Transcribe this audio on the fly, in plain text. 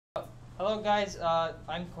Hello guys,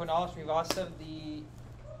 I'm Kunal Shrivastav.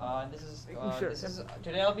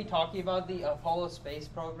 Today I'll be talking about the Apollo space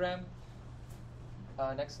program.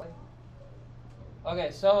 Next slide.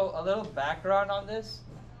 Okay, so a little background on this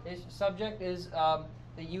subject is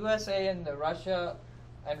the USA and Russia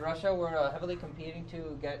were heavily competing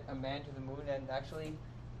to get a man to the moon, and actually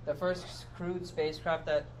the first crewed spacecraft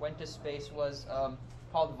that went to space was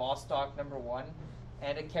called Vostok #1,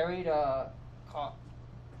 and it carried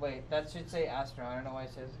wait, that should say astronaut. I don't know why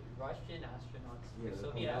it says Russian astronauts. Yeah,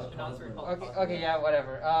 Soviet astronauts were called. Okay, yeah,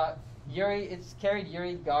 whatever. It's carried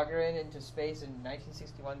Yuri Gagarin into space in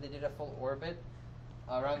 1961. They did a full orbit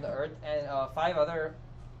around the Earth, and 5 other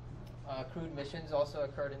crewed missions also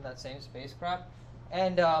occurred in that same spacecraft.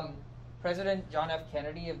 And President John F.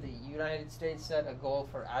 Kennedy of the United States set a goal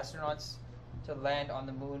for astronauts to land on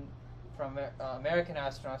the moon, from American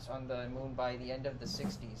astronauts on the moon by the end of the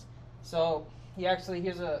 60s. So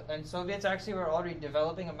and Soviets actually were already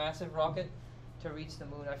developing a massive rocket to reach the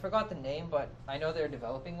moon. I forgot the name, but I know they're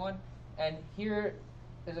developing one. And here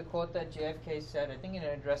is a quote that JFK said, I think in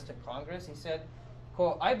an address to Congress. He said,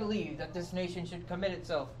 quote, "I believe that this nation should commit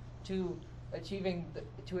itself to achieving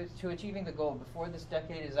the goal before this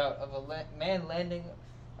decade is out of landing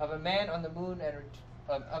a man on the moon and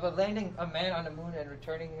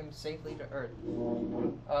returning him safely to Earth."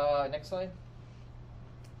 Next slide.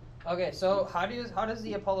 Okay, so how does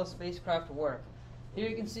the Apollo spacecraft work? Here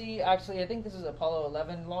you can see, actually, I think this is Apollo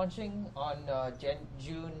 11 launching on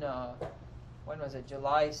July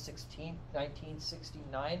 16th,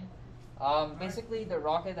 1969. Basically, the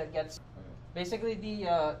rocket that gets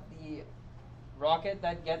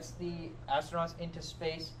the astronauts into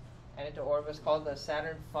space and into orbit is called the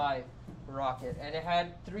Saturn V rocket, and it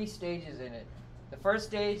had 3 stages in it. The first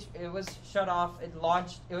stage, it was shut off. It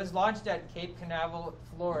was launched at Cape Canaveral,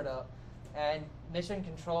 Florida, and mission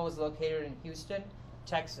control was located in Houston,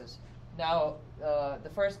 Texas. Now, the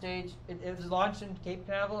first stage, it was launched in Cape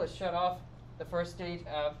Canaveral. It shut off the first stage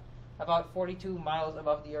about 42 miles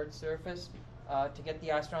above the Earth's surface to get the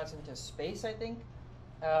astronauts into space, I think,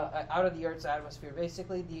 out of the Earth's atmosphere.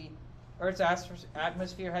 Basically, the Earth's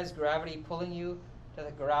atmosphere has gravity pulling you to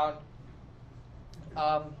the ground,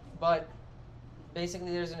 but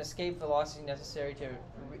basically there's an escape velocity necessary to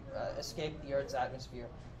escape the Earth's atmosphere.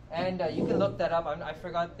 And you can look that up. I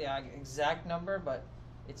forgot the exact number, but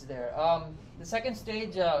it's there. The second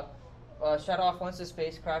stage shut off once the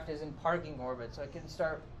spacecraft is in parking orbit, so it's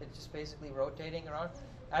just basically rotating around.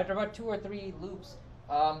 After about 2 or 3 loops,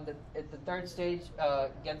 the third stage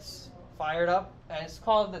gets fired up, and it's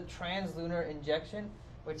called the translunar injection,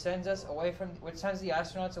 which sends the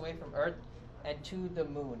astronauts away from Earth and to the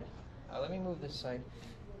moon. Let me move this side.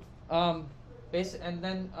 And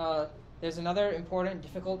then there's another important,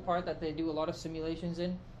 difficult part that they do a lot of simulations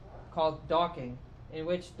in, called docking, in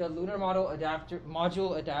which the lunar module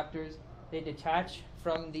adapters, they detach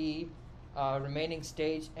from the remaining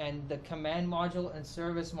stage, and the command module and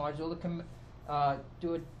service module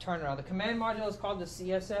do a turnaround. The command module is called the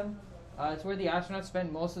CSM. It's where the astronauts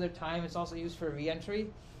spend most of their time. It's also used for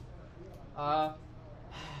re-entry.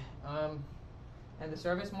 And the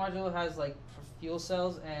service module has for fuel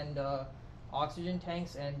cells and oxygen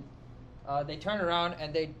tanks, and they turn around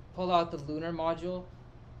and they pull out the lunar module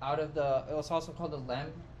out of it's also called the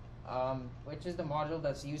LEM, which is the module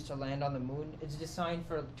that's used to land on the moon. It's designed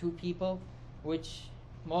for 2 people, which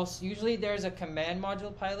usually there's a command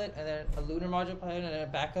module pilot and then a lunar module pilot and a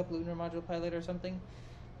backup lunar module pilot or something.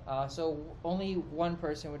 So only 1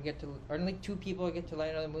 person would or only 2 people would get to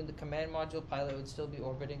land on the moon. The command module pilot would still be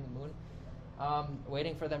orbiting the moon,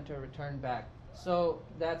 waiting for them to return back. So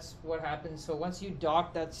that's what happens. So once you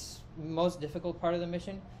dock, that's the most difficult part of the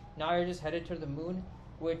mission. Now you're just headed to the moon,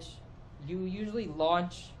 which you usually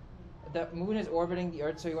launch. The moon is orbiting the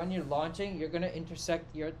Earth, so when you're launching, you're going to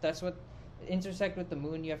intersect the Earth. Intersect with the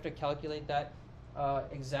moon. You have to calculate that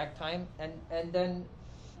exact time, and then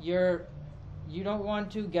you don't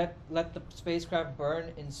want to let the spacecraft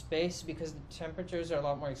burn in space, because the temperatures are a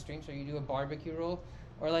lot more extreme. So you do a barbecue roll,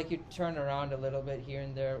 or you turn around a little bit here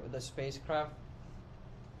and there with the spacecraft.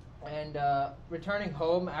 And returning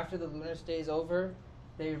home after the lunar stage is over,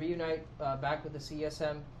 they reunite back with the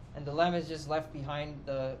CSM, and the LEM is just left behind.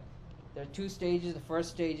 There are 2 stages. The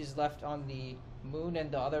first stage is left on the moon,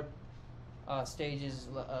 and the other stage is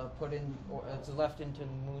it's left into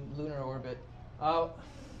lunar orbit.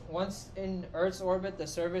 Once in Earth's orbit, the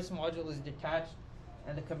service module is detached,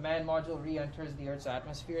 and the command module re-enters the Earth's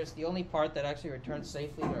atmosphere. It's the only part that actually returns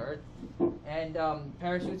safely to Earth. And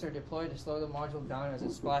parachutes are deployed to slow the module down as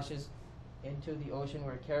it splashes into the ocean,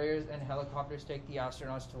 where carriers and helicopters take the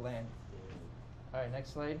astronauts to land. All right,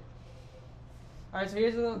 next slide. Alright, so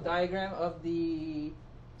here's a little diagram of the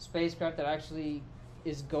spacecraft that actually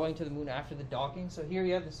is going to the moon after the docking. So here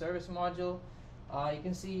you have the service module. You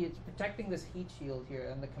can see it's protecting this heat shield here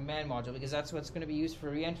and the command module because that's what's going to be used for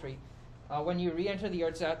re-entry. When you re-enter the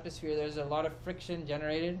Earth's atmosphere, there's a lot of friction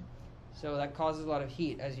generated, so that causes a lot of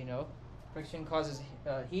heat, as you know. Friction causes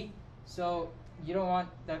heat, so you don't want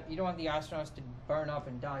the astronauts to burn up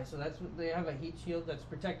and die. So that's what they have, a heat shield that's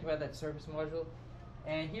protected by that service module.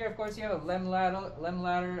 And here, of course, you have a LEM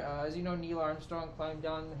ladder. As you know, Neil Armstrong climbed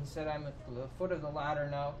down. He said, "I'm at the foot of the ladder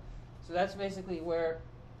now." So that's basically where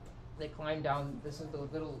they climb down. This is the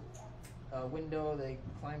little window. They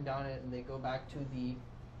climb down it and they go back to the.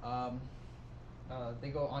 They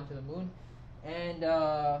go onto the moon, and there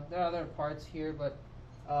are other parts here, but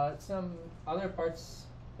some other parts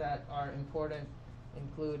that are important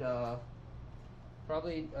include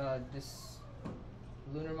probably this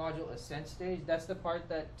lunar module ascent stage. That's the part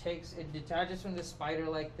that it detaches from the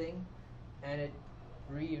spider-like thing, and it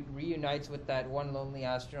reunites with that one lonely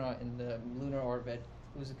astronaut in the lunar orbit,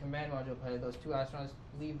 who's a command module pilot. Those two astronauts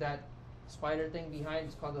leave that spider thing behind.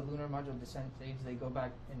 It's called the lunar module descent stage. They go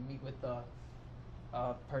back and meet with the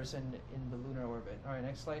person in the lunar orbit. All right,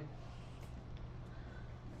 next slide.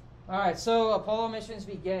 All right, so Apollo missions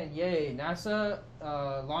began. Yay! NASA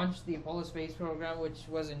launched the Apollo space program, which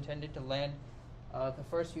was intended to land the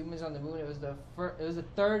first humans on the moon. It was the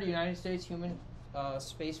third United States human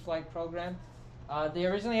space flight program. They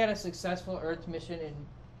originally had a successful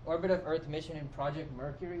orbit of Earth mission in Project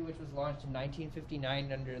Mercury, which was launched in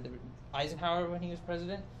 1959 under Eisenhower when he was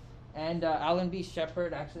president. And Alan B.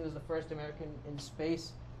 Shepard actually was the first American in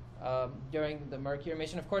space during the Mercury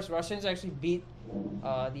mission. Of course, Russians actually beat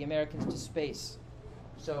the Americans to space.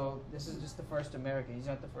 So this is just the first American. He's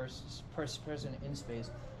not the first person in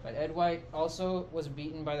space. But Ed White also was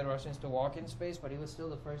beaten by the Russians to walk in space, but he was still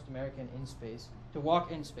the first American in space to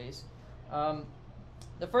walk in space.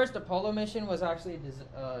 The first Apollo mission was actually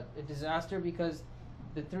a disaster because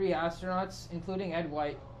the three astronauts, including Ed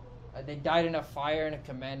White, they died in a fire in a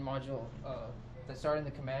command module. That started in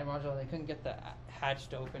the command module, and they couldn't get the hatch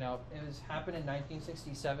to open up. It happened in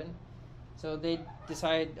 1967. So they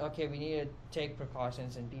decided, okay, we need to take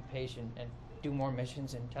precautions and be patient and do more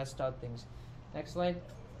missions and test out things. Next slide.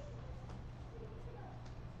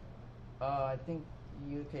 I think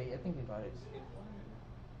you got it.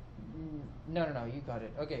 No, you got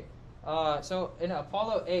it. Okay. So in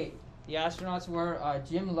Apollo 8, the astronauts were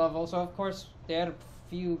Jim Lovell. So of course they had a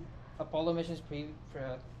few Apollo missions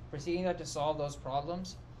preceding that to solve those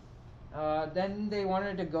problems. Then they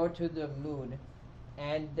wanted to go to the moon,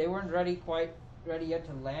 and they weren't quite ready yet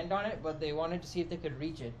to land on it, but they wanted to see if they could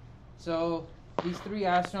reach it. So these three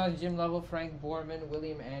astronauts, Jim Lovell, Frank Borman,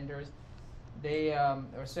 William Anders, they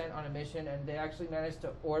were sent on a mission, and they actually managed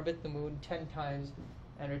to orbit the moon 10 times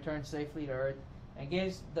and return safely to Earth, and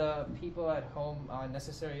gives the people at home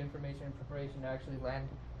necessary information and preparation to actually land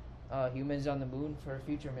humans on the moon for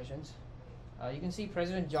future missions. You can see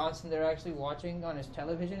President Johnson there actually watching on his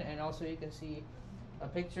television, and also you can see a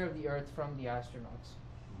picture of the Earth from the astronauts.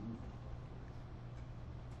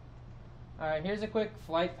 Alright, here's a quick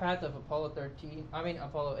flight path of Apollo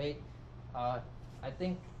 8. I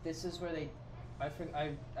think this is where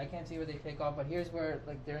I can't see where they take off, but here's where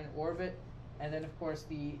they're in orbit, and then of course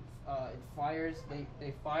it fires.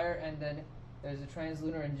 They fire, and then there's a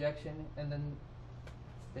translunar injection, and then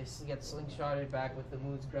they get slingshotted back with the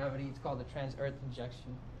moon's gravity. It's called the trans-Earth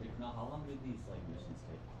injection. Now, how long did these missions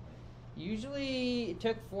take? Usually, it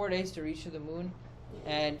took 4 days to reach to the moon,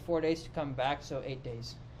 and 4 days to come back, so 8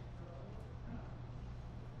 days.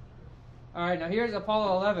 All right, now here's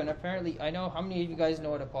Apollo 11. Apparently, I know how many of you guys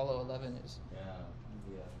know what Apollo 11 is.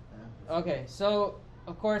 Yeah. Okay, so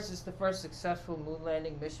of course it's the first successful moon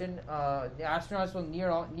landing mission. The astronauts were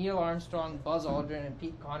Neil Armstrong, Buzz Aldrin, and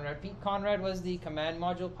Pete Conrad. Pete Conrad was the command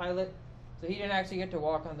module pilot, so he didn't actually get to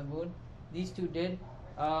walk on the moon. These two did.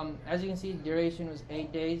 As you can see, the duration was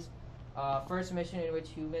 8 days. First mission in which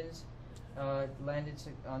humans landed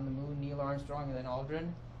on the moon, Neil Armstrong and then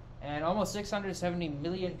Aldrin. And almost 670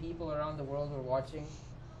 million people around the world were watching.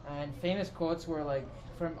 And famous quotes were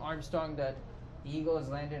from Armstrong that the eagle has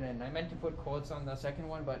landed, and I meant to put quotes on the second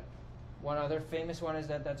one, but one other famous one is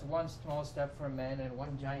that's one small step for man and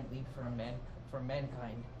one giant leap for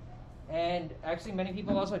mankind. And actually many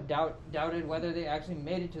people also doubted whether they actually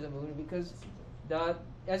made it to the moon, because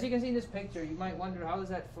as you can see in this picture, you might wonder, how is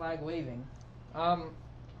that flag waving?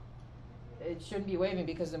 It shouldn't be waving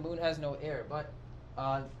because the moon has no air, but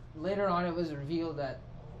later on it was revealed that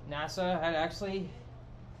NASA had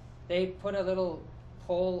they put a little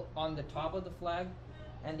pole on the top of the flag,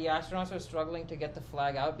 and the astronauts were struggling to get the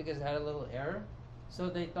flag out because it had a little error. So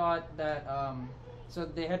they thought that so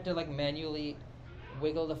they had to like manually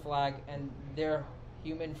wiggle the flag, and their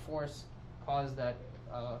human force caused that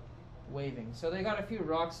waving. So they got a few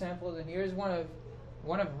rock samples, and here's one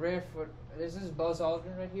of Riff. This is Buzz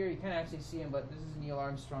Aldrin right here. You can't actually see him, but this is Neil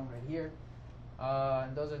Armstrong right here.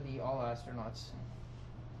 And those are all astronauts.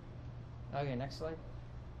 Okay, next slide.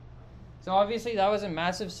 So obviously that was a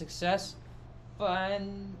massive success,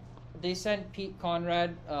 and they sent Pete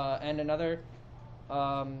Conrad and another.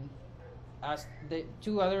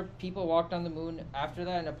 Two other people walked on the moon after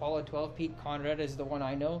that in Apollo 12. Pete Conrad is the one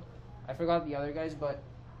I know. I forgot the other guys, but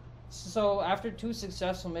so after 2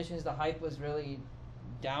 successful missions, the hype was really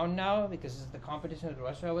down now because the competition with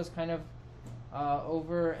Russia was kind of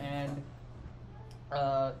over, and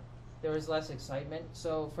there was less excitement.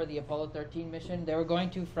 So for the Apollo 13 mission, they were going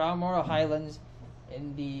to Frau Morrow Highlands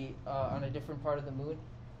in the on a different part of the moon,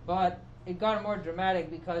 but it got more dramatic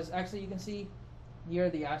because actually you can see here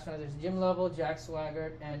the astronauts. There's Jim Lovell, Jack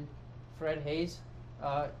Swigert, and Fred Hayes.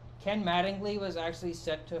 Ken Mattingly was actually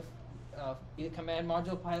set to be the command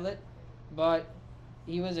module pilot, but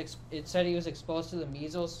it said he was exposed to the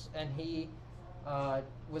measles, and he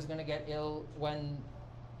was going to get ill when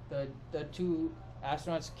the 2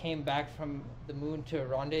 astronauts came back from the moon to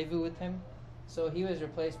rendezvous with him. So he was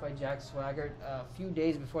replaced by Jack Swigert a few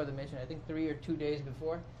days before the mission, I think 3 or 2 days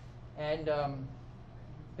before. And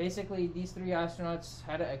basically these 3 astronauts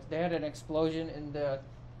had an explosion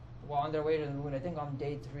on their way to the moon, I think on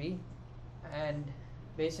day 3. And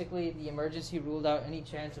basically the emergency ruled out any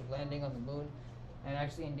chance of landing on the moon, and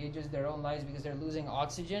actually endangers their own lives because they're losing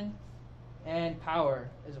oxygen and power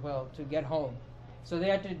as well to get home. So they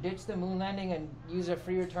had to ditch the moon landing and use a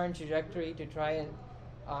free return trajectory to try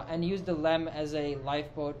and use the LEM as a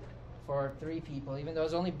lifeboat for 3 people. Even though it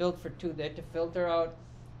was only built for 2, they had to filter out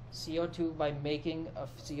CO2 by making a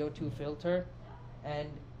CO2 filter, and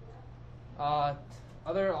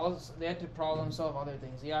they had to problem solve other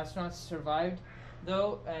things. The astronauts survived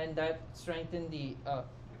though, and that strengthened the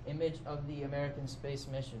image of the American space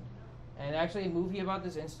mission. And actually a movie about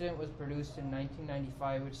this incident was produced in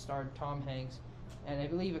 1995, which starred Tom Hanks and I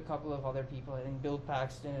believe a couple of other people. I think Bill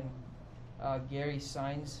Paxton and Gary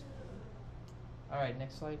Sines. Alright,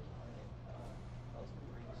 next slide.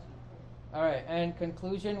 Alright, and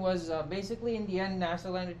conclusion was basically in the end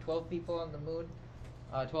NASA landed 12 people on the moon,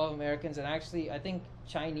 12 Americans, and actually I think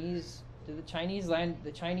the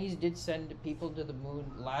Chinese did send people to the moon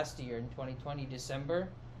last year in 2020 December,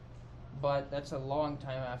 but that's a long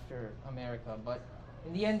time after America. But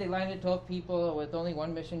in the end they landed 12 people with only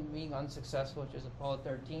 1 mission being unsuccessful, which is Apollo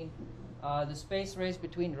 13. The space race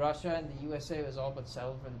between Russia and the USA was all but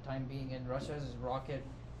settled for the time being, and Russia's rocket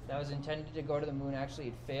that was intended to go to the moon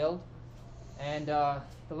actually failed. And the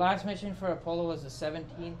last mission for Apollo was the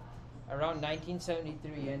 17th, around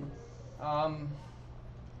 1973, and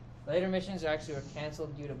later missions actually were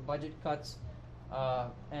canceled due to budget cuts.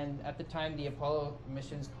 And at the time, the Apollo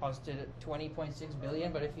missions costed $20.6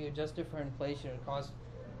 billion, but if you adjust it for inflation, it cost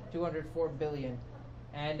 $204 billion.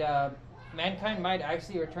 And mankind might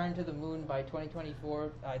actually return to the moon by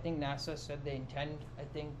 2024. I think NASA said they intend,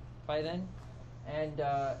 by then. And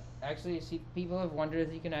actually, people have wondered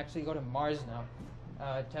if you can actually go to Mars now.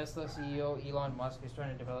 Tesla CEO Elon Musk is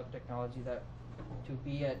trying to develop technology to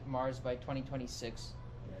be at Mars by 2026.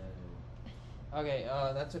 Okay,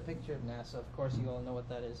 that's a picture of NASA. Of course, you all know what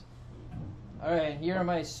that is. All right, here are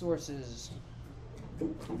my sources.